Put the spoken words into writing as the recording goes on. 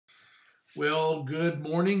Well, good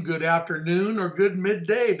morning, good afternoon, or good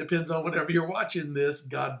midday. Depends on whenever you're watching this.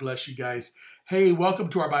 God bless you guys. Hey, welcome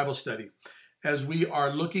to our Bible study. As we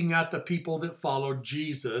are looking at the people that followed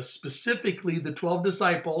Jesus, specifically the 12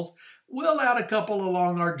 disciples. We'll add a couple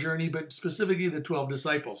along our journey, but specifically the 12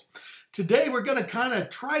 disciples. Today, we're going to kind of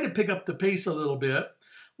try to pick up the pace a little bit.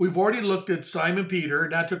 We've already looked at Simon Peter.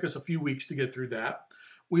 That took us a few weeks to get through that.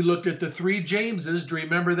 We looked at the three Jameses. Do you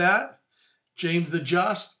remember that? James the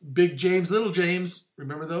Just, Big James, Little James.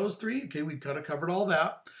 Remember those three? Okay, we kind of covered all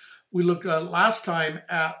that. We looked last time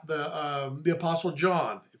at the Apostle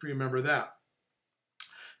John, if you remember that.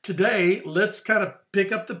 Today, let's kind of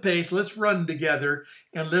pick up the pace. Let's run together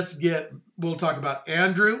and we'll talk about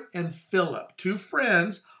Andrew and Philip, two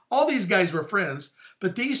friends. All these guys were friends,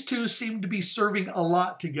 but these two seem to be serving a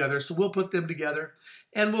lot together. So we'll put them together,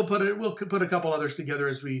 and we'll put a couple others together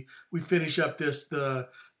as we finish up this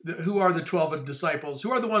who are the 12 disciples? Who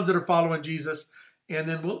are the ones that are following Jesus? And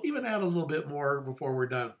then we'll even add a little bit more before we're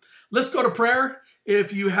done. Let's go to prayer.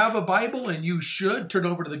 If you have a Bible, and you should, turn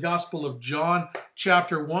over to the Gospel of John,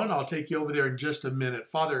 chapter 1. I'll take you over there in just a minute.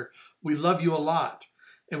 Father, we love you a lot,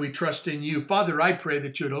 and we trust in you. Father, I pray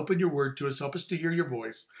that you would open your word to us. Help us to hear your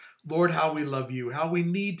voice. Lord, how we love you, how we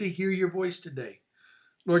need to hear your voice today.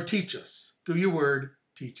 Lord, teach us. Through your word,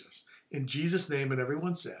 teach us. In Jesus' name, and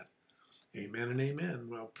everyone said, amen and amen.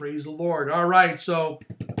 Well, praise the Lord. All right, so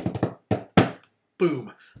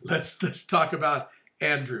boom. Let's talk about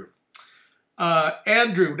Andrew.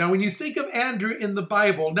 Andrew. Now, when you think of Andrew in the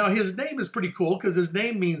Bible, now his name is pretty cool because his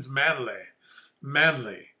name means manly.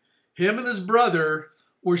 Manly. Him and his brother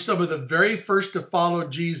were some of the very first to follow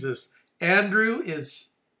Jesus. Andrew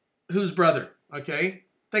is whose brother? Okay,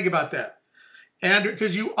 think about that. Andrew,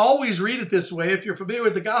 because you always read it this way. If you're familiar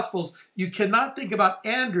with the Gospels, you cannot think about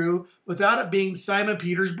Andrew without it being Simon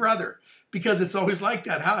Peter's brother, because it's always like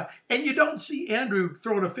that. And you don't see Andrew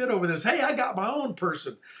throwing a fit over this. Hey, I got my own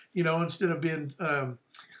person, instead of being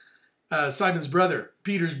Simon's brother,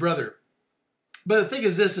 Peter's brother. But the thing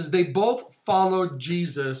is this, is they both followed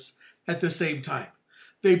Jesus at the same time.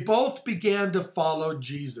 They both began to follow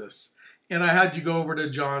Jesus. And I had you go over to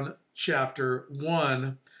John chapter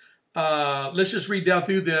 1. Let's just read down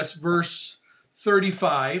through this, verse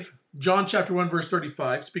 35. John chapter 1, verse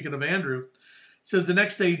 35, speaking of Andrew, says the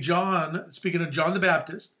next day, John, speaking of John the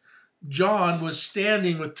Baptist, John was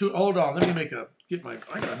standing with two, hold on, let me I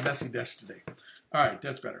got a messy desk today. All right,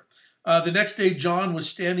 that's better. The next day, John was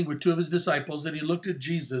standing with two of his disciples, and he looked at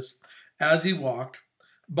Jesus as he walked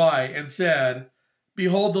by and said,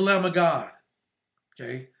 "Behold the Lamb of God."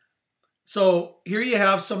 Okay. So here you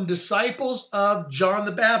have some disciples of John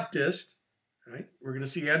the Baptist. Right? We're going to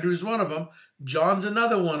see Andrew's one of them. John's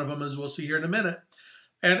another one of them, as we'll see here in a minute.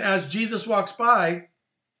 And as Jesus walks by,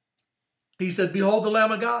 he said, "Behold the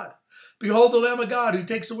Lamb of God. Behold the Lamb of God who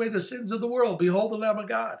takes away the sins of the world. Behold the Lamb of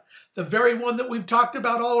God." The very one that we've talked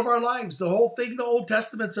about all of our lives. The whole thing the Old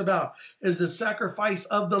Testament's about is the sacrifice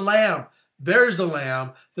of the Lamb. There's the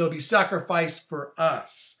Lamb that will be sacrificed for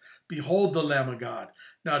us. Behold the Lamb of God.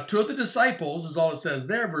 Now, two of the disciples, is all it says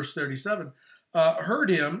there, verse 37, heard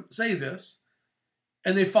him say this,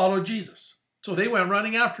 and they followed Jesus. So they went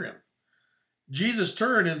running after him. Jesus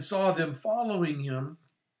turned and saw them following him,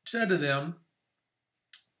 said to them,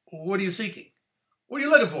 "What are you seeking? What are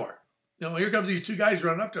you looking for?" Here comes these two guys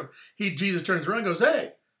running up to him. Jesus turns around and goes,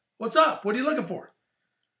 "Hey, what's up? What are you looking for?"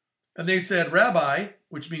 And they said, "Rabbi,"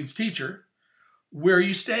 which means teacher, "where are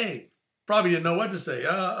you staying?" Probably didn't know what to say.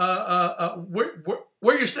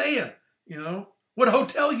 Where you staying? What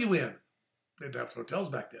hotel you in? They didn't have hotels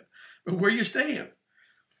back then. But where you staying?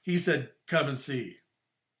 He said, "Come and see."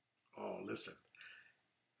 Oh, listen.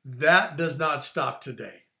 That does not stop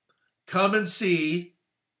today. Come and see.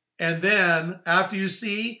 And then after you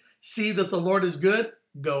see that the Lord is good,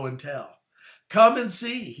 go and tell. Come and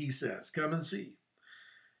see, he says. Come and see.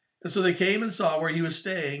 And so they came and saw where he was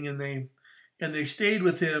staying, and they stayed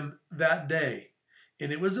with him that day.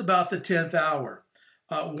 And it was about the 10th hour.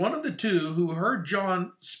 One of the two who heard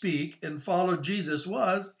John speak and followed Jesus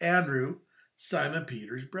was Andrew, Simon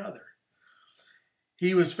Peter's brother.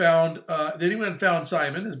 He was found, then he went and found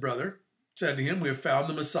Simon, his brother, said to him, "We have found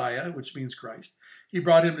the Messiah," which means Christ. He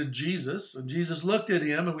brought him to Jesus, and Jesus looked at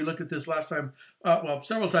him, and we looked at this last time,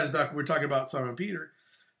 several times back when we were talking about Simon Peter.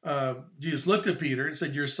 Jesus looked at Peter and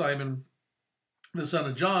said, "You're Simon, the son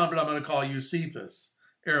of John, but I'm going to call you Cephas,"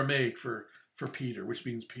 Aramaic for Peter, which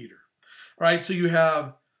means Peter. All right, so you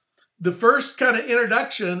have the first kind of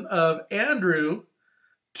introduction of Andrew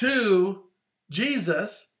to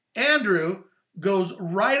Jesus. Andrew goes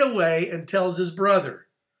right away and tells his brother.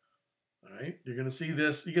 All right, you're going to see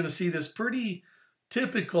this. You're going to see this pretty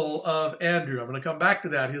typical of Andrew. I'm going to come back to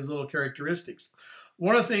that, his little characteristics.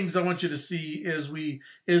 One of the things I want you to see is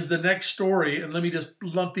the next story, and let me just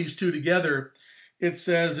lump these two together. It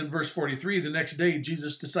says in verse 43, the next day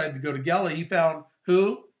Jesus decided to go to Galilee. He found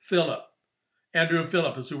who? Philip. Andrew and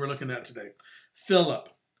Philip is who we're looking at today. Philip.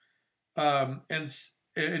 And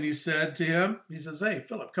he said to him, he says, hey,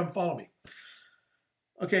 Philip, come follow me.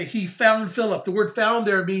 Okay, he found Philip. The word found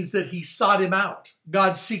there means that he sought him out.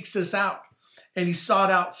 God seeks us out. And he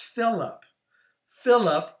sought out Philip.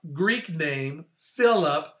 Philip, Greek name,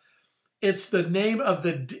 Philip. It's the name of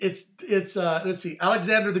let's see,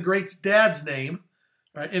 Alexander the Great's dad's name.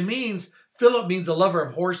 Right? Philip means a lover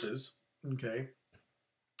of horses. Okay.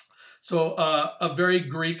 So a very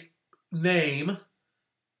Greek name.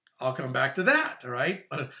 I'll come back to that. All right.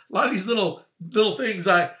 A lot of these little things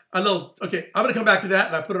okay, I'm going to come back to that,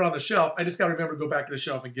 and I put it on the shelf. I just got to remember to go back to the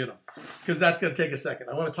shelf and get them, because that's going to take a second.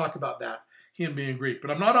 I want to talk about that, him being Greek.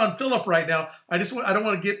 But I'm not on Philip right now. I don't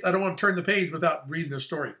want to turn the page without reading the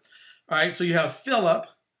story. All right, so you have Philip,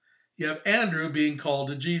 you have Andrew being called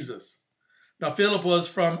to Jesus. Now Philip was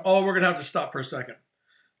from, we're going to have to stop for a second.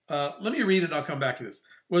 Let me read it and I'll come back to this.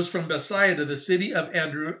 Was from Bethsaida, the city of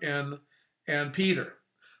Andrew and Peter.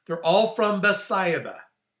 They're all from Bethsaida.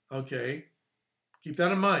 Okay, keep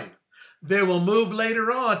that in mind. They will move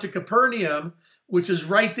later on to Capernaum, which is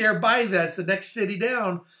right there by that. It's the next city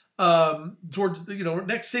down, towards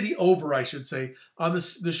next city over, I should say, on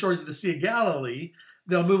the shores of the Sea of Galilee.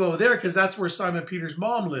 They'll move over there because that's where Simon Peter's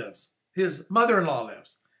mom lives. His mother-in-law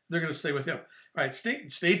lives. They're going to stay with him. All right,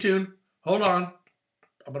 stay tuned. Hold on.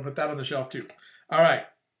 I'm going to put that on the shelf too. All right.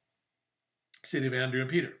 City of Andrew and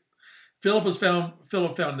Peter. Philip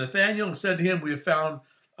found Nathanael and said to him, we have found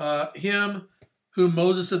him whom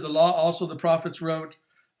Moses in the law, also the prophets wrote,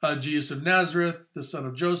 Jesus of Nazareth, the son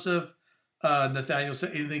of Joseph. Nathanael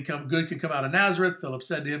said, anything good can come out of Nazareth. Philip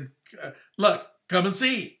said to him, look, come and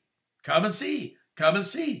see. Come and see. Come and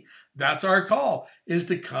see. That's our call, is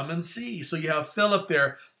to come and see. So you have Philip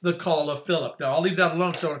there, the call of Philip. Now, I'll leave that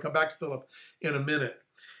alone, so I want to come back to Philip in a minute.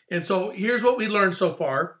 And so here's what we learned so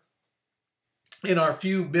far in our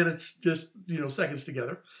few minutes, just seconds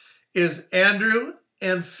together, is Andrew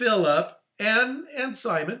and Philip and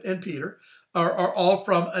Simon and Peter are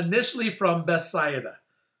all initially from Bethsaida,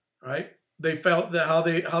 right? They felt that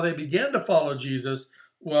how they began to follow Jesus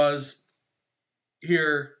was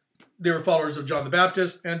here. They were followers of John the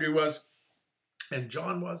Baptist. Andrew was, and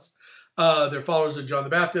John was. They're followers of John the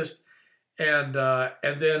Baptist, and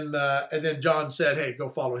then John said, "Hey, go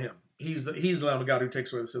follow him. He's the Lamb of God who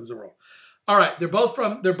takes away the sins of the world." All right, they're both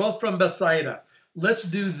from Bethsaida. Let's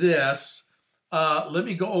do this. Let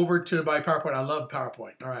me go over to my PowerPoint. I love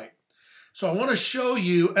PowerPoint. All right. So I want to show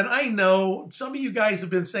you, and I know some of you guys have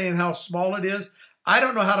been saying how small it is. I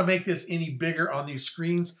don't know how to make this any bigger on these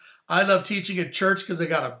screens. I love teaching at church because I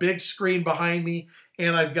got a big screen behind me,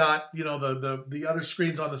 and I've got the other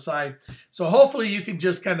screens on the side. So hopefully you can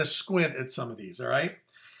just kind of squint at some of these. All right.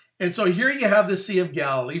 And so here you have the Sea of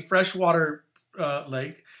Galilee, freshwater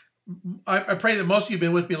lake. I pray that most of you have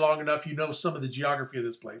been with me long enough. You know some of the geography of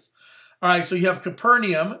this place. All right, so you have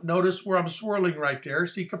Capernaum. Notice where I'm swirling right there.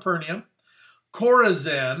 See Capernaum,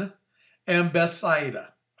 Chorazin, and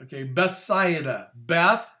Bethsaida. Okay, Bethsaida,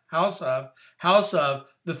 Beth, house of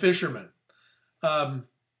the fishermen.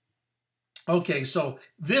 Okay, so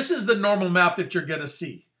this is the normal map that you're going to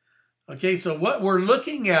see. Okay, so what we're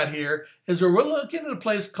looking at here is we're looking at a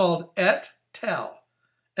place called Et Tel.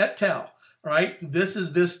 Et Tel, right? This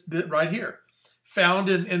is this right here, found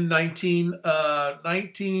in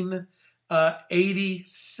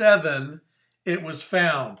 1987. It was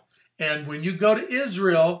found, and when you go to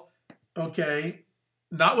Israel, okay,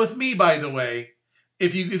 not with me, by the way.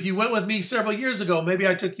 If you went with me several years ago, maybe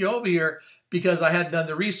I took you over here because I hadn't done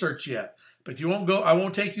the research yet. But you won't go. I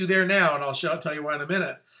won't take you there now, and I'll tell you why in a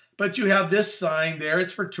minute. But you have this sign there.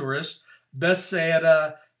 It's for tourists.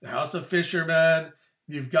 Bethsaida, the house of fishermen.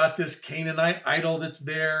 You've got this Canaanite idol that's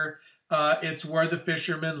there. It's where the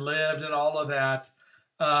fishermen lived and all of that.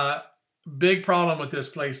 Big problem with this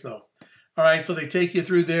place, though. All right, so they take you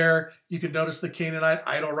through there. You can notice the Canaanite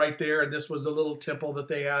idol right there, and this was a little temple that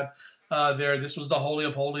they had there. This was the Holy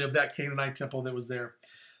of Holies of that Canaanite temple that was there.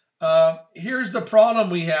 Here's the problem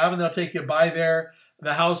we have, and they'll take you by there,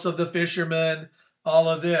 the house of the fishermen, all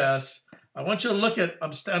of this. I want you to look at,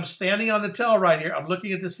 I'm standing on the Tel right here. I'm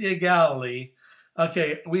looking at the Sea of Galilee.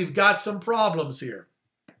 Okay, we've got some problems here.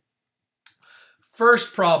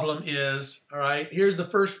 First problem is, all right, here's the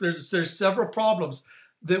first, there's several problems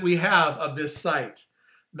that we have of this site.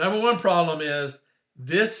 Number one problem is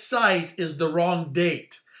this site is the wrong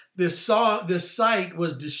date. This site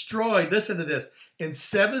was destroyed, listen to this, in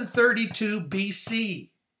 732 BC.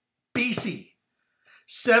 BC.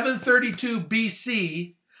 732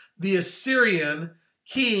 BC, the Assyrian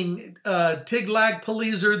king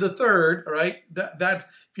Tiglath-Pileser III, all right? That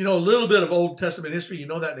if you know a little bit of Old Testament history, you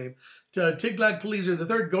know that name. Tiglath-Pileser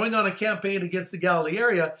III, going on a campaign against the Galilee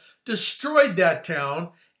area, destroyed that town,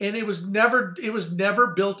 and it was never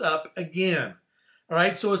built up again. All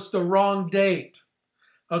right, so it's the wrong date.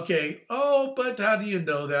 Okay, oh, but how do you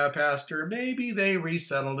know that, Pastor? Maybe they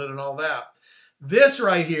resettled it and all that. This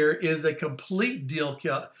right here is a complete deal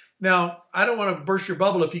kill. Now, I don't want to burst your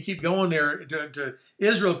bubble if you keep going there to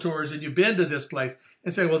Israel tours and you've been to this place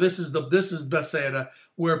and say, well, this is Bethsaida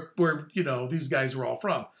where you know these guys were all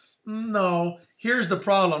from. No, here's the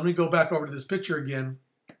problem. Let me go back over to this picture again.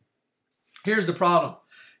 Here's the problem.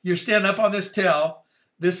 You're standing up on this tell.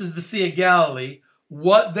 This is the Sea of Galilee.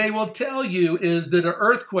 What they will tell you is that an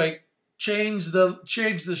earthquake changed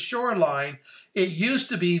the shoreline. It used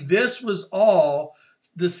to be this was all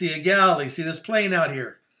the Sea of Galilee. See this plain out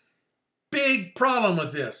here? Big problem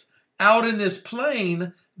with this. Out in this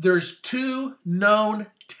plain, there's two known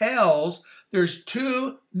tells. There's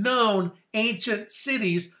two known ancient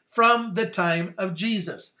cities from the time of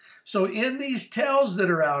Jesus. So in these tells that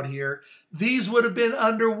are out here, these would have been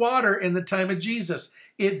underwater in the time of Jesus.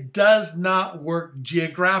 It does not work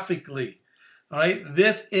geographically. All right,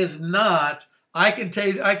 this is not. I can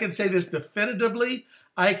say this definitively.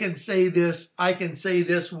 I can say this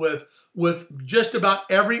with just about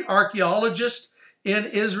every archaeologist in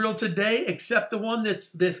Israel today, except the one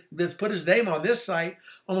that's put his name on this site.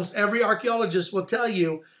 Almost every archaeologist will tell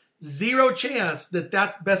you zero chance that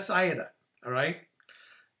that's Bethsaida. All right.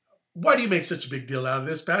 Why do you make such a big deal out of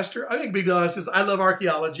this, Pastor? I make a big deal out of this. I love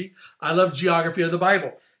archaeology. I love geography of the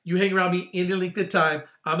Bible. You hang around me any length of time,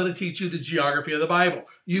 I'm going to teach you the geography of the Bible.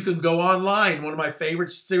 You can go online. One of my favorite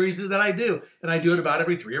series that I do, and I do it about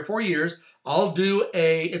every 3 or 4 years. I'll do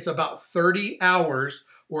it's about 30 hours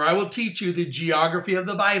where I will teach you the geography of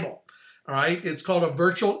the Bible. All right. It's called a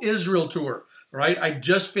virtual Israel tour. All right. I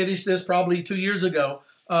just finished this probably 2 years ago.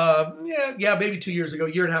 Maybe 2 years ago,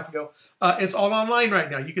 year and a half ago. It's all online right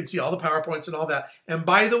now. You can see all the PowerPoints and all that. And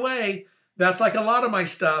by the way, that's like a lot of my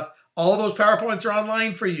stuff. All those PowerPoints are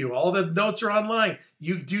online for you. All the notes are online.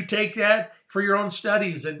 You do take that for your own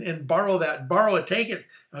studies and borrow that. Borrow it, take it.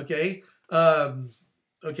 Okay.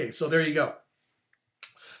 Okay, so there you go.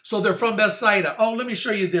 So they're from Bethsaida. Oh, let me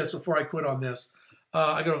show you this before I quit on this.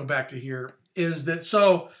 I gotta go back to here.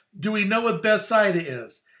 So do we know what Bethsaida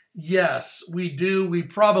is? Yes, we do. We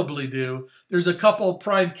probably do. There's a couple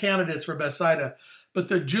prime candidates for Bethsaida, but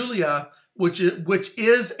the Julia, which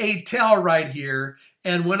is a tell right here.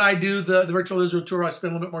 And when I do the virtual Israel tour, I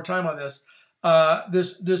spend a little bit more time on this.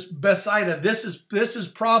 This Bethsaida, this is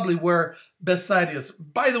probably where Bethsaida is.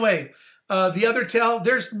 By the way, the other tell,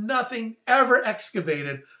 there's nothing ever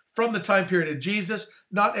excavated from the time period of Jesus,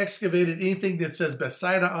 not excavated anything that says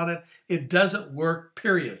Bethsaida on it. It doesn't work,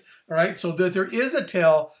 period. All right, so there is a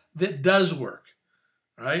tell that does work.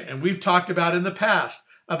 All right, and we've talked about in the past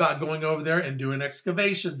about going over there and doing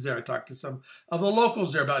excavations there. I talked to some of the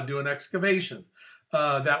locals there about doing excavation.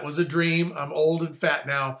 That was a dream. I'm old and fat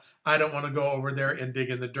now. I don't want to go over there and dig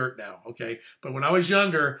in the dirt now, okay? But when I was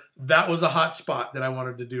younger, that was a hot spot that I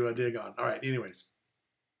wanted to do a dig on. All right, anyways.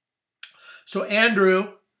 So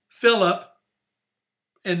Andrew, Philip,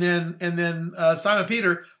 and then Simon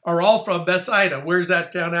Peter are all from Bethsaida. Where's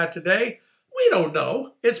that town at today? We don't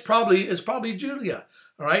know. It's probably Judea.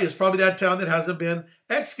 All right, it's probably that town that hasn't been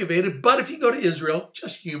excavated. But if you go to Israel,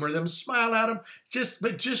 just humor them, smile at them.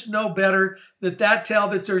 But just know better that tell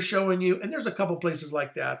that they're showing you, and there's a couple places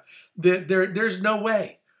like that. There's no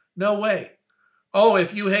way, no way. Oh,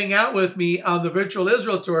 if you hang out with me on the virtual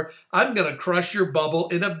Israel tour, I'm going to crush your bubble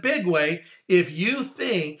in a big way. If you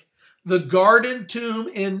think the garden tomb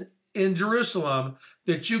in Jerusalem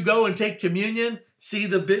that you go and take communion, see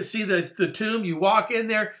the tomb, you walk in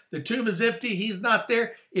there, the tomb is empty, he's not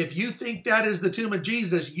there. If you think that is the tomb of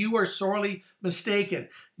Jesus, you are sorely mistaken.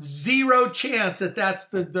 Zero chance that that's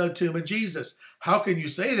the tomb of Jesus. How can you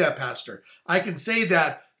say that, Pastor? I can say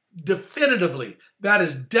that definitively. That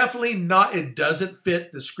is definitely not, it doesn't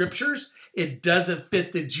fit the scriptures. It doesn't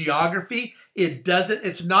fit the geography.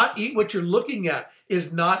 It's not, what you're looking at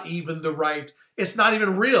is not even the right, it's not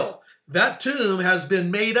even real. That tomb has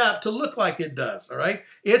been made up to look like it does, all right?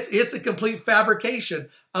 It's a complete fabrication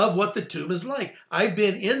of what the tomb is like. I've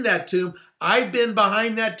been in that tomb. I've been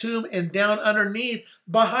behind that tomb and down underneath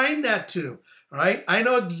behind that tomb, all right? I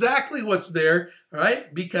know exactly what's there, all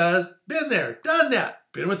right? Because been there, done that,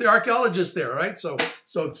 been with the archaeologists there, all right? So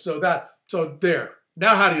there.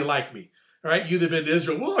 Now, how do you like me? All right, you that have been to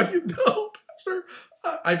Israel. Well, you know, Pastor,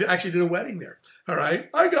 I actually did a wedding there. All right,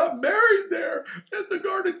 I got married there at the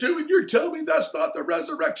Garden Tomb, and you're telling me that's not the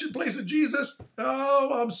resurrection place of Jesus?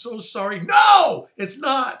 Oh, I'm so sorry. No, it's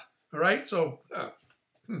not. All right, so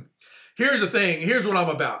here's the thing. Here's what I'm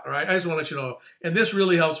about. All right, I just want to let you know, and this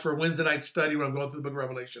really helps for Wednesday night study when I'm going through the book of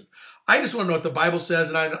Revelation. I just want to know what the Bible says,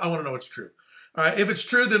 and I want to know it's true. All right, if it's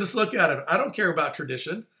true, then let's look at it. I don't care about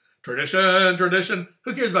tradition. Tradition.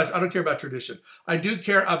 Who cares about, I don't care about tradition. I do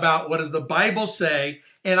care about what does the Bible say,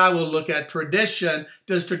 and I will look at tradition.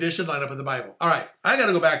 Does tradition line up with the Bible? All right, I got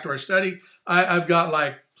to go back to our study. I've got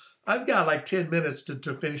like 10 minutes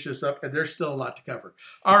to finish this up, and there's still a lot to cover.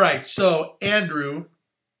 All right, so Andrew,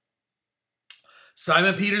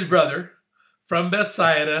 Simon Peter's brother, from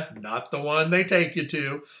Bethsaida, not the one they take you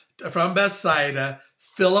to, from Bethsaida.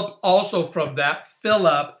 Philip, also from that.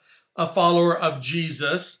 Philip, a follower of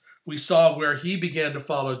Jesus. We saw where he began to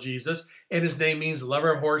follow Jesus, and his name means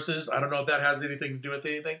lover of horses. I don't know if that has anything to do with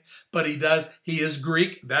anything, but he does. He is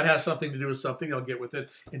Greek. That has something to do with something. I'll get with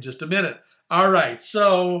it in just a minute. All right,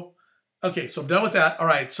 so, okay, so I'm done with that. All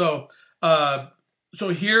right, so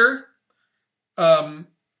here, Andrew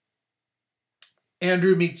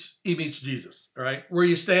meets Jesus, all right? Where are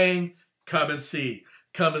you staying? Come and see.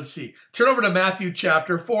 Come and see. Turn over to Matthew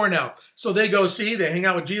chapter 4 now. So they go see, they hang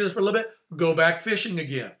out with Jesus for a little bit, go back fishing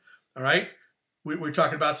again. All right, we're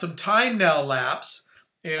talking about some time now lapse.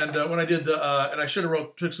 And when I did the, and I should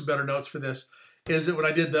have took some better notes for this, is that when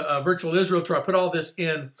I did the virtual Israel tour, I put all this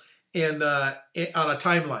in on a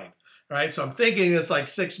timeline. All right, so I'm thinking it's like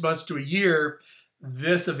 6 months to a year.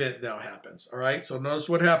 This event now happens. All right, so notice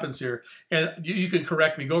what happens here, and you can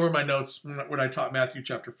correct me. Go over my notes when I taught Matthew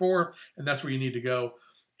chapter 4, and that's where you need to go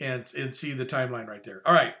and see the timeline right there.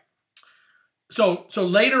 All right, so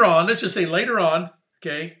later on, let's just say later on,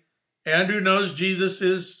 okay. Andrew knows Jesus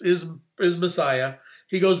is Messiah.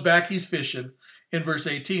 He goes back, he's fishing. In verse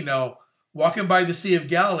 18, now, walking by the Sea of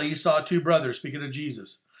Galilee, he saw two brothers, speaking of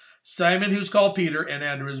Jesus. Simon, who's called Peter, and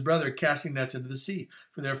Andrew, his brother, casting nets into the sea,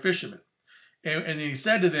 for they're fishermen. And then he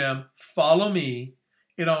said to them, follow me,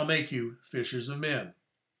 and I'll make you fishers of men.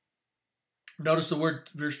 Notice the word,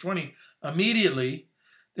 verse 20, immediately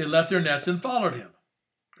they left their nets and followed him.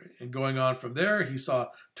 And going on from there, he saw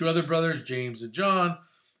two other brothers, James and John,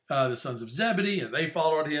 the sons of Zebedee, and they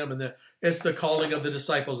followed him. And it's the calling of the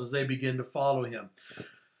disciples as they begin to follow him.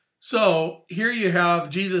 So here you have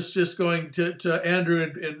Jesus just going to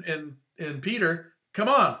Andrew and Peter, come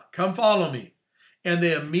on, come follow me. And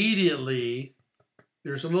they immediately,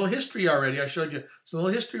 there's a little history already. I showed you some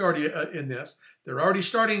little history already in this. They're already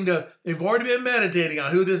they've already been meditating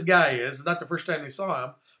on who this guy is. It's not the first time they saw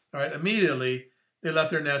him. All right, immediately they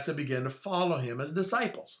left their nets and began to follow him as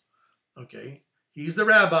disciples. Okay. He's the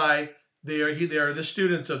rabbi. They are the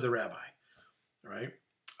students of the rabbi. All right.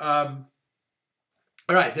 All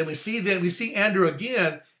right. Then we see Andrew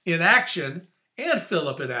again in action and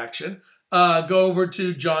Philip in action. Go over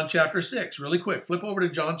to John chapter 6 really quick. Flip over to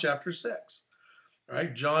John chapter 6. All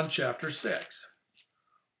right. John chapter 6.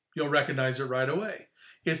 You'll recognize it right away.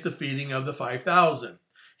 It's the feeding of the 5,000.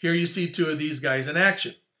 Here you see two of these guys in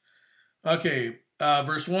action. Okay.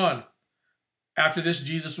 Verse 1. After this,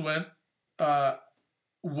 Jesus went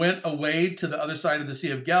away to the other side of the Sea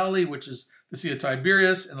of Galilee, which is the Sea of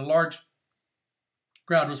Tiberias, and a large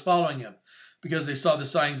crowd was following him because they saw the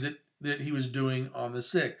signs that he was doing on the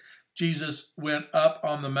sick. Jesus went up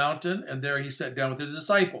on the mountain, and there he sat down with his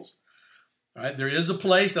disciples. All right, there is a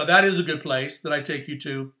place, now that is a good place that I take you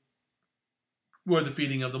to where the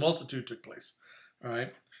feeding of the multitude took place. All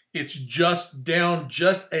right, it's just down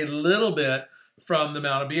just a little bit from the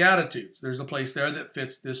Mount of Beatitudes. There's a place there that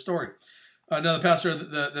fits this story. Now the pastor of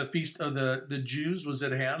the feast of the Jews was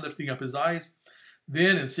at hand, lifting up his eyes.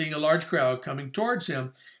 Then, and seeing a large crowd coming towards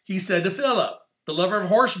him, he said to Philip, the lover of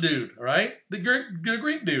horse dude, all right? The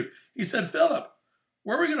Greek dude. He said, Philip,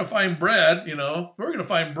 where are we going to find bread, where are we going to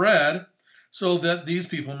find bread so that these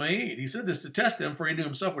people may eat? He said this to test him, for he knew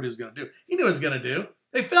himself what he was going to do. He knew what he was going to do.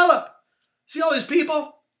 Hey, Philip, see all these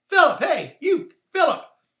people? Philip, hey, you, Philip.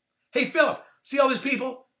 Hey, Philip, see all these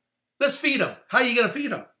people? Let's feed them. How are you going to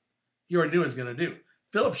feed them? He already knew what he was going to do.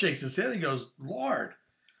 Philip shakes his head and he goes, Lord,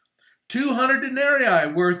 200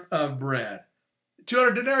 denarii worth of bread.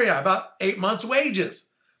 200 denarii, about 8 months' wages.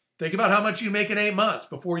 Think about how much you make in 8 months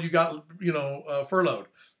before you got, furloughed,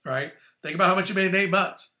 right? Think about how much you made in 8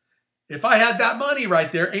 months. If I had that money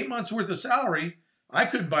right there, 8 months worth of salary, I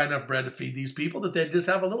couldn't buy enough bread to feed these people that they'd just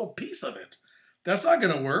have a little piece of it. That's not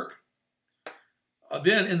going to work.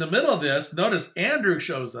 Then in the middle of this, notice Andrew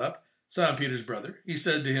shows up, Simon Peter's brother. He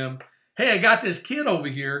said to him, hey, I got this kid over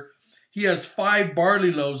here. He has 5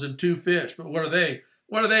 barley loaves and 2 fish. But what are they?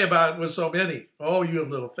 What are they about with so many? Oh, you have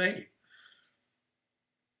little faith.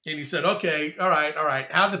 And he said, okay, all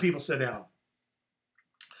right. Have the people sit down.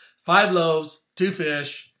 5 loaves, 2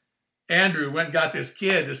 fish. Andrew went and got this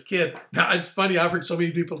kid. Now, it's funny. I've heard so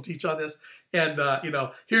many people teach on this. And,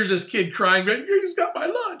 here's this kid crying, he's got my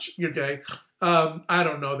lunch. Okay. I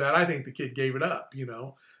don't know that. I think the kid gave it up,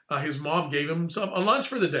 His mom gave him a lunch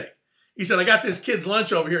for the day. He said, I got this kid's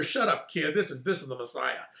lunch over here. Shut up, kid. This is the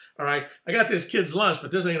Messiah. All right. I got this kid's lunch,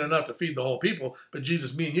 but this ain't enough to feed the whole people. But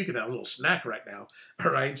Jesus, me and you can have a little snack right now.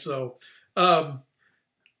 All right. So, no,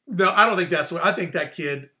 I don't think that's what I think that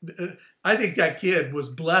kid was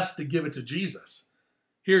blessed to give it to Jesus.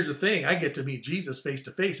 Here's the thing. I get to meet Jesus face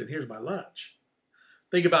to face, and here's my lunch.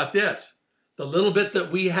 Think about this. The little bit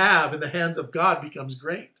that we have in the hands of God becomes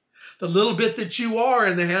great. The little bit that you are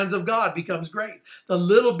in the hands of God becomes great. The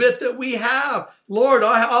little bit that we have, Lord,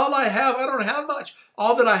 all I have, I don't have much.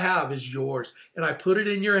 All that I have is yours. And I put it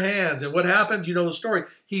in your hands. And what happens? You know the story.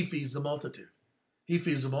 He feeds the multitude. He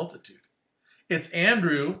feeds the multitude. It's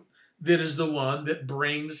Andrew that is the one that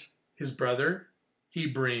brings his brother. He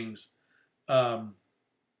brings this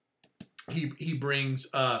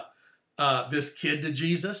kid to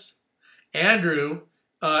Jesus. Andrew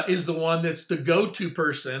is the one that's the go-to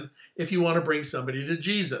person if you want to bring somebody to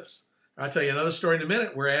Jesus. I'll tell you another story in a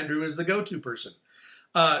minute where Andrew is the go-to person.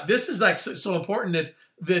 This is like so important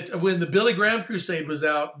that when the Billy Graham Crusade was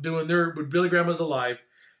out when Billy Graham was alive,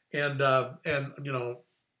 and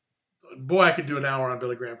boy, I could do an hour on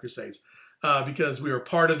Billy Graham Crusades because we were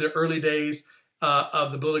part of the early days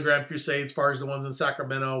of the Billy Graham Crusades, as far as the ones in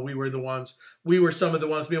Sacramento. We were some of the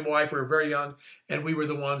ones, me and my wife were very young, and we were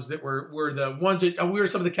the ones that were we were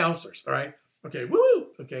some of the counselors, all right? Okay, woo-woo,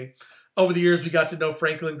 okay. Over the years, we got to know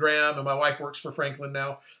Franklin Graham, and my wife works for Franklin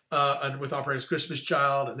now with Operation Christmas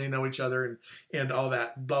Child, and they know each other and all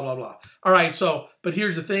that, blah, blah, blah. All right, but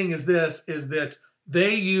here's the thing is that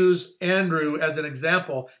they use Andrew as an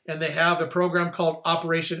example, and they have a program called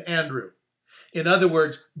Operation Andrew. In other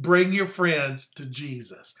words, bring your friends to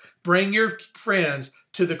Jesus. Bring your friends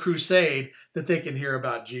to the crusade that they can hear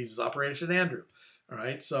about Jesus. Operation Andrew. All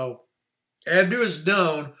right, so Andrew is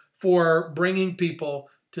known for bringing people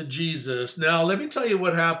to Jesus. Now, let me tell you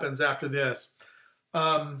what happens after this.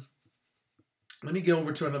 Let me go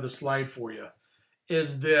over to another slide for you.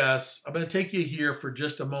 I'm going to take you here for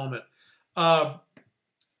just a moment.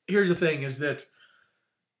 Here's the thing, is that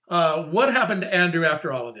what happened to Andrew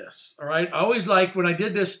after all of this? All right. I always when I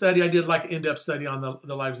did this study, I did like an in-depth study on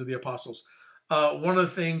the lives of the apostles. One of the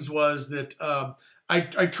things was that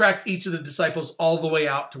I tracked each of the disciples all the way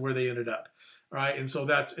out to where they ended up. All right. And so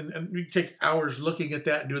and we take hours looking at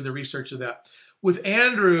that and doing the research of that. With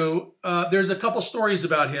Andrew, there's a couple stories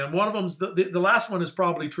about him. One of them's the last one is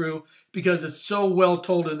probably true because it's so well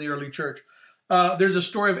told in the early church. There's a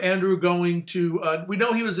story of Andrew going to, we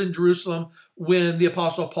know he was in Jerusalem when the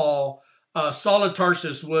Apostle Paul, Saul of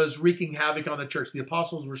Tarsus, was wreaking havoc on the church. The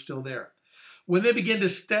apostles were still there. When they begin to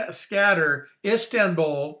scatter,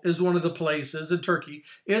 Istanbul is one of the places in Turkey.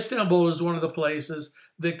 Istanbul is one of the places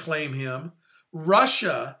that claim him.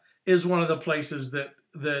 Russia is one of the places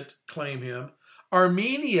that claim him.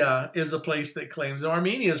 Armenia is a place that claims him.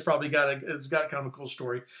 Armenia has probably got kind of a cool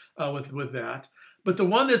story with that. But the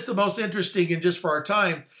one that's the most interesting, and just for our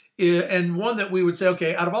time, and one that we would say,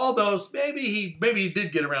 okay, out of all those, maybe he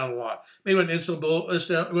did get around a lot. Maybe went to Istanbul,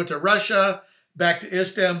 went to Russia, back to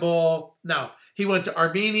Istanbul. No, he went to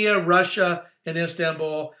Armenia, Russia, and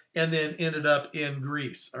Istanbul, and then ended up in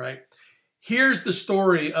Greece. All right. Here's the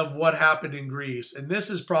story of what happened in Greece, and this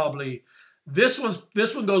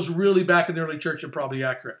one goes really back in the early church and probably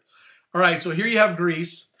accurate. All right. So here you have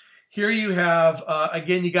Greece. Here you have,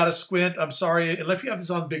 again, you got to squint. I'm sorry. If you have this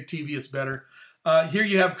on big TV, it's better. Here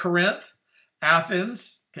you have Corinth,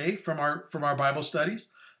 Athens, okay, from our Bible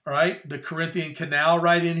studies. All right. The Corinthian Canal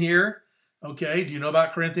right in here. Okay. Do you know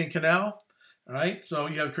about Corinthian Canal? All right. So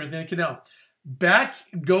you have Corinthian Canal.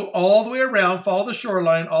 Go all the way around, follow the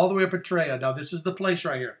shoreline, all the way up Petrea. Now, this is the place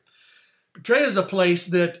right here. Petrea is a place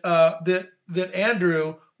that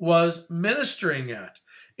Andrew was ministering at.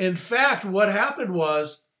 In fact, what happened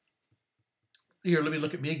was, here, let me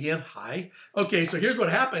look at me again. Hi. Okay, so here's what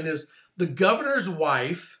happened is the governor's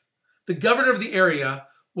wife, the governor of the area,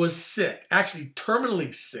 was sick, actually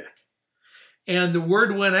terminally sick. And the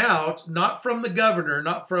word went out, not from the governor,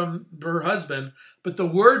 not from her husband, but the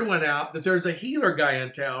word went out that there's a healer guy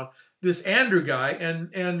in town, this Andrew guy,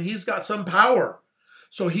 and he's got some power.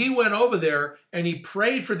 So he went over there and he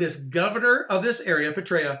prayed for this governor of this area,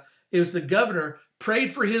 Petrea. It was the governor,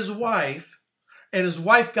 prayed for his wife, and his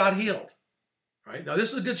wife got healed. Right? Now,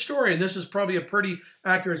 this is a good story, and this is probably a pretty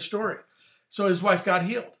accurate story. So his wife got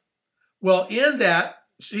healed. Well, in that,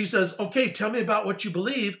 he says, okay, tell me about what you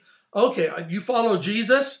believe. Okay, you follow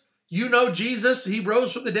Jesus. You know Jesus. He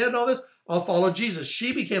rose from the dead and all this. I'll follow Jesus.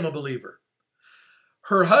 She became a believer.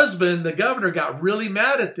 Her husband, the governor, got really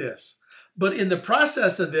mad at this. But in the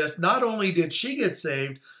process of this, not only did she get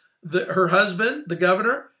saved, her husband, the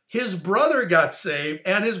governor, his brother got saved,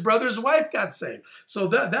 and his brother's wife got saved. So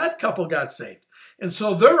that couple got saved. And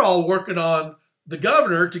so they're all working on the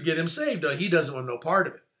governor to get him saved. He doesn't want no part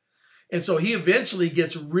of it. And so he eventually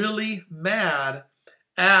gets really mad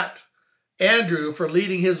at Andrew for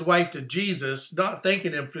leading his wife to Jesus, not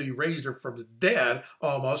thanking him for he raised her from the dead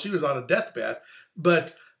almost. She was on a deathbed.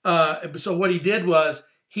 But so what he did was,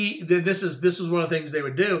 this is one of the things they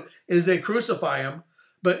would do, is they crucify him.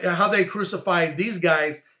 But how they crucified these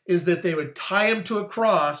guys is that they would tie him to a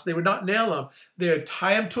cross. They would not nail him. They would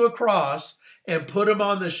tie him to a cross and put him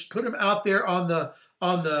out there on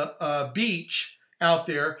the beach out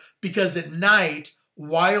there, because at night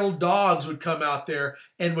wild dogs would come out there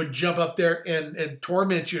and would jump up there and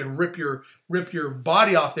torment you and rip your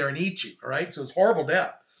body off there and eat you. All right, so it's horrible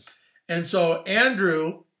death. And so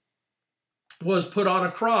Andrew was put on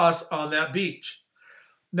a cross on that beach.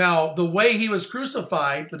 Now, the way he was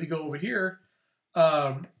crucified, let me go over here.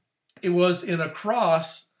 It was in a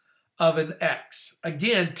cross of an X.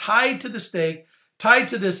 Again, tied to the stake, tied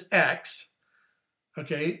to this X.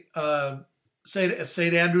 Okay,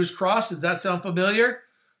 St. Andrew's cross. Does that sound familiar?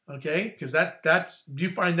 Okay, because that's, do you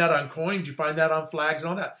find that on coins? Do you find that on flags and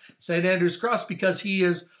all that? St. Andrew's cross, because he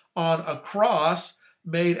is on a cross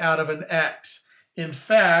made out of an X. In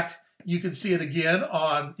fact, you can see it again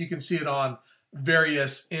on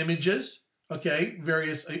various images. Okay,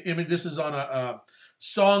 various images. This is on a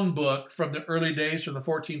songbook from the early days, from the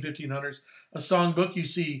 1500s. A songbook.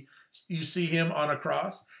 You see him on a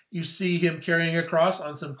cross. You see him carrying a cross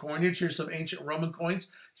on some coinage. Here's some ancient Roman coins.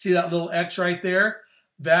 See that little X right there?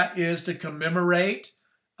 That is to commemorate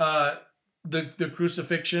the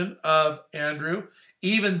crucifixion of Andrew.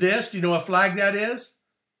 Even this, do you know what flag that is?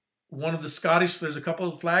 One of the Scottish, there's a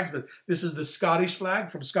couple of flags, but this is the Scottish flag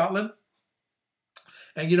from Scotland.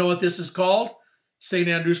 And you know what this is called? St.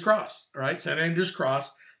 Andrew's Cross, all right? St. Andrew's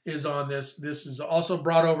Cross is on this. This is also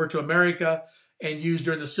brought over to America and used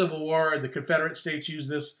during the Civil War. The Confederate States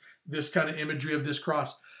used this kind of imagery of this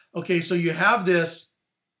cross. Okay, so you have this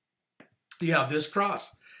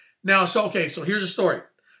cross. Now, so here's the story.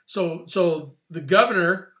 So the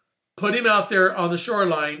governor put him out there on the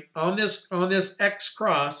shoreline on this X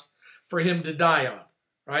cross for him to die on,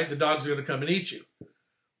 right? The dogs are going to come and eat you.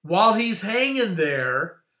 While he's hanging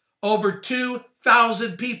there, over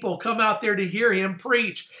 2,000 people come out there to hear him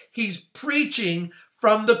preach. He's preaching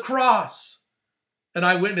from the cross. An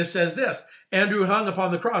eyewitness says this: Andrew hung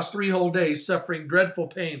upon the cross 3 whole days, suffering dreadful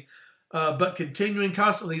pain, but continuing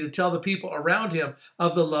constantly to tell the people around him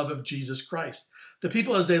of the love of Jesus Christ. The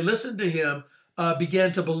people, as they listened to him,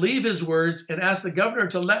 began to believe his words and asked the governor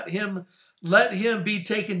to let him be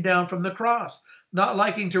taken down from the cross. Not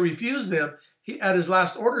liking to refuse them, at his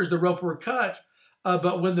last orders, the rope were cut.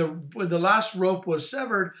 But when the last rope was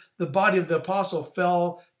severed, the body of the apostle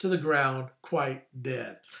fell to the ground quite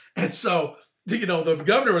dead. And so, you know, the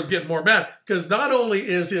governor was getting more mad, because not only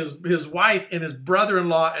is his wife and his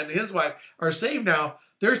brother-in-law and his wife are saved now,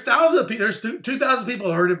 there's 2,000 people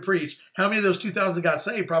who heard him preach. How many of those 2,000 got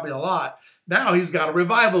saved? Probably a lot. Now he's got a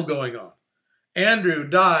revival going on. Andrew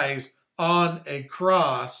dies on a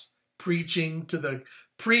cross preaching to the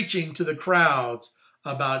crowds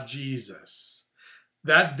about Jesus.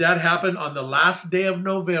 That happened on the last day of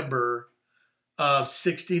November of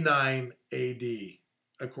 69 AD,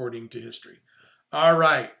 according to history. All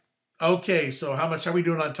right. Okay, so how much are we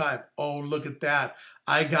doing on time? Oh, look at that.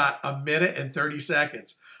 I got 1 minute and 30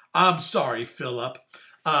 seconds. I'm sorry, Philip.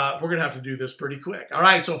 We're going to have to do this pretty quick. All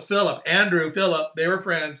right, so Philip, Andrew, Philip, they were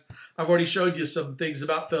friends. I've already showed you some things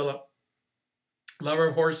about Philip. Lover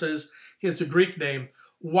of horses. It's a Greek name.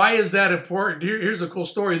 Why is that important? Here's a cool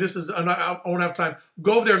story. This is, I won't have time.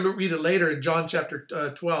 Go over there and read it later in John chapter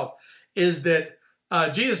 12. Is that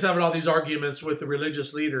Jesus having all these arguments with the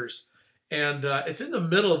religious leaders. And it's in the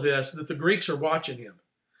middle of this that the Greeks are watching him.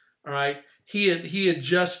 All right. He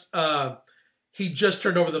just turned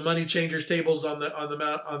over the money changers tables on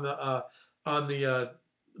the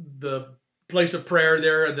place of prayer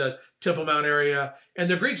there in the Temple Mount area.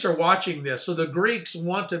 And the Greeks are watching this. So the Greeks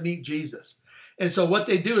want to meet Jesus. And so what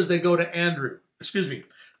they do is they go to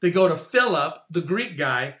they go to Philip, the Greek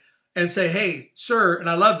guy, and say, hey, sir, and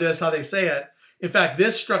I love this, how they say it. In fact,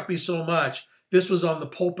 this struck me so much This was on the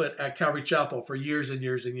pulpit at Calvary Chapel for years and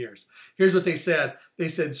years and years. Here's what they said. They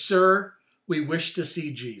said, "Sir, we wish to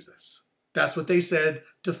see Jesus." That's what they said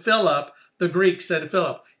to Philip. The Greeks said to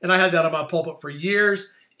Philip. And I had that on my pulpit for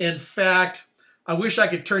years. In fact, I wish I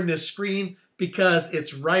could turn this screen because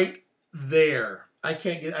it's right there. I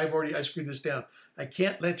can't get, I screwed this down. I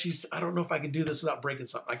can't let you, I don't know if I can do this without breaking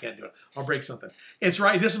something. I can't do it. I'll break something. It's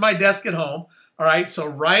right, this is my desk at home. All right, so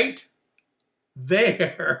right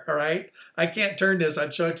there, all right, I can't turn this,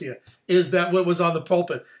 I'd show it to you, is that what was on the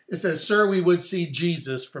pulpit. It says, "Sir, we would see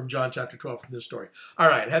Jesus," from John chapter 12 from this story. All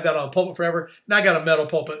right, had that on the pulpit forever. Now I got a metal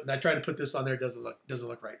pulpit, and I tried to put this on there. It doesn't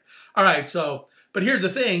look right. All right, so, but here's the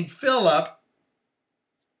thing, Philip,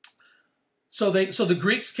 so the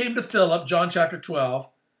Greeks came to Philip, John chapter 12.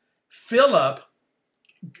 Philip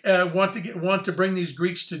want to bring these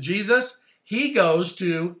Greeks to Jesus. He goes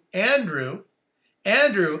to Andrew.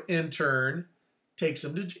 Andrew, in turn, takes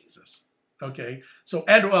him to Jesus. Okay, so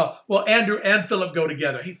Andrew, well, Andrew and Philip go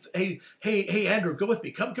together. Hey, Andrew, go with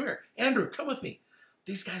me. Come here. Andrew, come with me.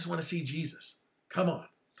 These guys want to see Jesus. Come on.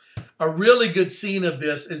 A really good scene of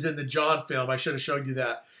this is in the John film. I should have showed you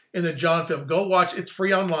that. In the John film. Go watch. It's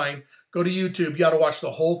free online. Go to YouTube. You got to watch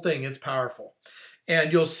the whole thing. It's powerful.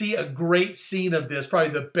 And you'll see a great scene of this. Probably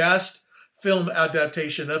the best film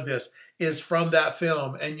adaptation of this is from that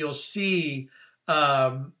film. And you'll see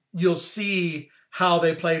how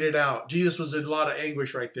they played it out. Jesus was in a lot of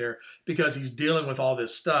anguish right there because he's dealing with all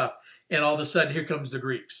this stuff. And all of a sudden, here comes the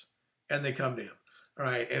Greeks. And they come to him. All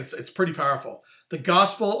right, and it's pretty powerful. The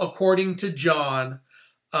Gospel According to John,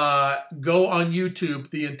 go on YouTube.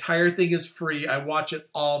 The entire thing is free. I watch it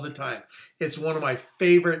all the time. It's one of my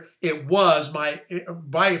favorite. It was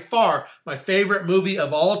by far my favorite movie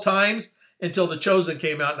of all times until The Chosen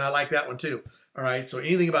came out, and I like that one too. All right, so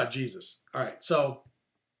anything about Jesus. All right, so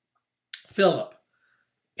Philip,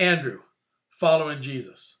 Andrew, following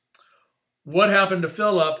Jesus. What happened to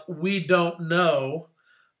Philip? We don't know.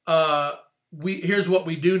 Here's what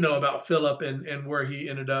we do know about Philip and where he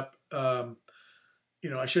ended up. I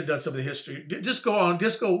should have done some of the history. Just go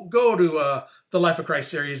to the Life of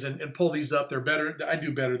Christ series and pull these up. They're better. I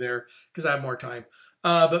do better there because I have more time.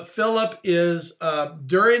 But Philip is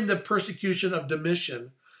during the persecution of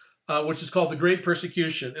Domitian, which is called the Great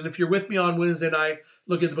Persecution. And if you're with me on Wednesday night,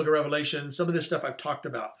 look at the book of Revelation. Some of this stuff I've talked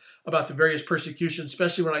about the various persecutions,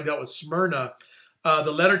 especially when I dealt with Smyrna.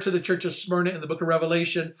 The letter to the church of Smyrna in the book of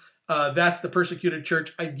Revelation, that's the persecuted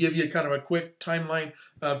church. I give you kind of a quick timeline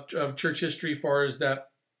of church history as far as that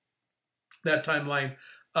timeline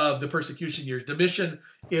of the persecution years. Domitian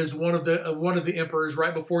is one of the emperors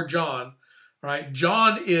right before John. Right,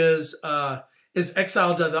 John is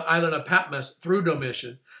exiled to the island of Patmos through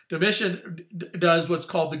Domitian. Domitian does what's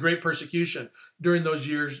called the Great Persecution. During those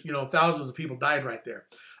years, thousands of people died right there.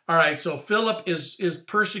 All right, so Philip is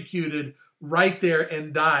persecuted right there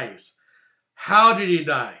and dies. How did he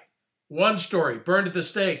die? One story, burned at the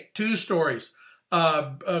stake. Two stories,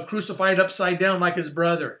 crucified upside down like his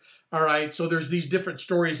brother. All right, so there's these different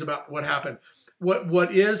stories about what happened.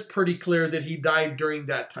 What is pretty clear that he died during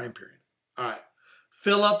that time period. All right,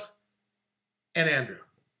 Philip and Andrew.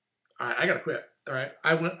 All right, I got to quit. All right,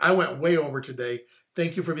 I went way over today.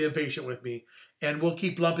 Thank you for being patient with me. And we'll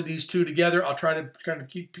keep lumping these two together. I'll try to kind of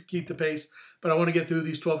keep the pace, but I want to get through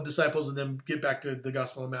these 12 disciples and then get back to the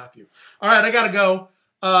Gospel of Matthew. All right, I got to go.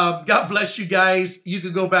 God bless you guys. You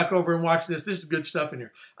could go back over and watch this. This is good stuff in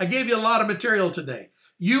here. I gave you a lot of material today.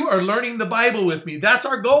 You are learning the Bible with me. That's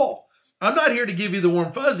our goal. I'm not here to give you the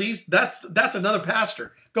warm fuzzies. That's another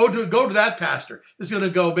pastor. Go to that pastor. It's going to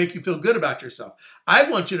go make you feel good about yourself. I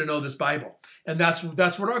want you to know this Bible. And that's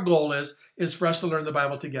what our goal is for us to learn the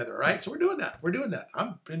Bible together. All right? So we're doing that. We're doing that.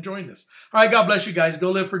 I'm enjoying this. All right, God bless you guys.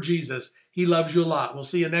 Go live for Jesus. He loves you a lot. We'll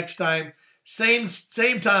see you next time. Same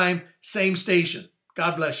time, same station.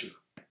 God bless you.